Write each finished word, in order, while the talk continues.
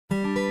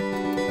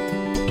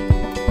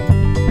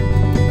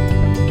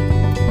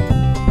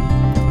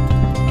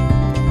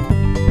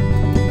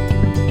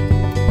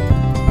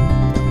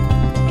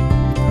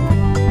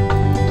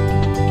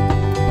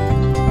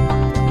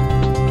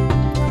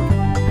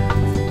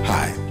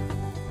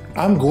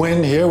I'm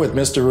Gwen here with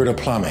Mr. Ruda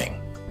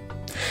Plumbing.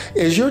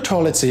 Is your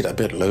toilet seat a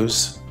bit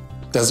loose?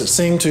 Does it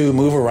seem to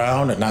move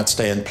around and not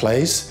stay in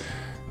place?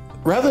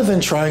 Rather than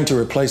trying to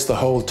replace the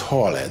whole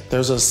toilet,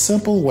 there's a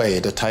simple way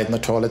to tighten the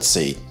toilet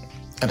seat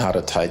and how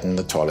to tighten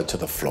the toilet to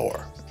the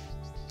floor.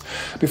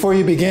 Before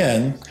you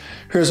begin,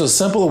 here's a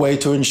simple way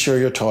to ensure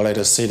your toilet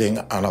is sitting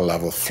on a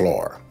level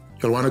floor.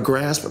 You'll want to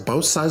grasp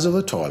both sides of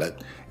the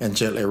toilet and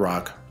gently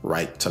rock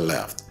right to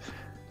left.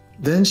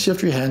 Then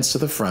shift your hands to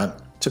the front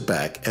to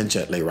back and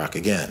gently rock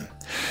again.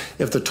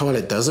 If the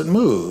toilet doesn't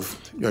move,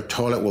 your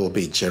toilet will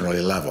be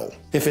generally level.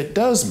 If it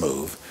does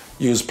move,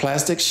 use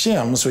plastic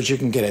shims which you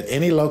can get at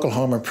any local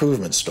home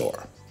improvement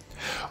store.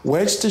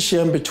 Wedge the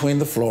shim between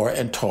the floor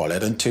and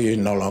toilet until you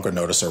no longer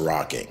notice a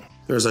rocking.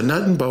 There's a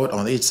nut and bolt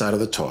on each side of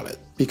the toilet.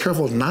 Be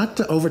careful not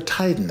to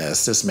over-tighten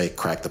this may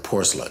crack the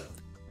porcelain.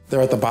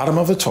 They're at the bottom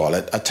of the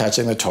toilet,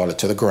 attaching the toilet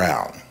to the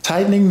ground.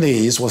 Tightening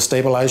these will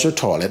stabilize your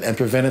toilet and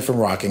prevent it from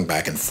rocking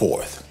back and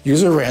forth.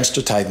 Use a wrench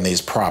to tighten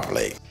these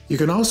properly. You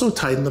can also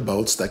tighten the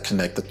bolts that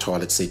connect the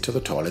toilet seat to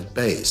the toilet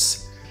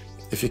base.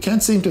 If you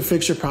can't seem to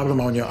fix your problem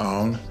on your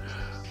own,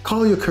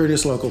 call your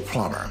courteous local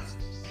plumber.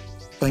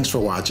 Thanks for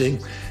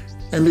watching,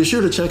 and be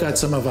sure to check out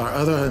some of our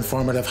other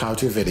informative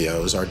how-to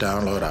videos or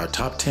download our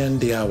top 10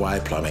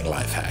 DIY plumbing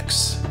life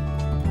hacks.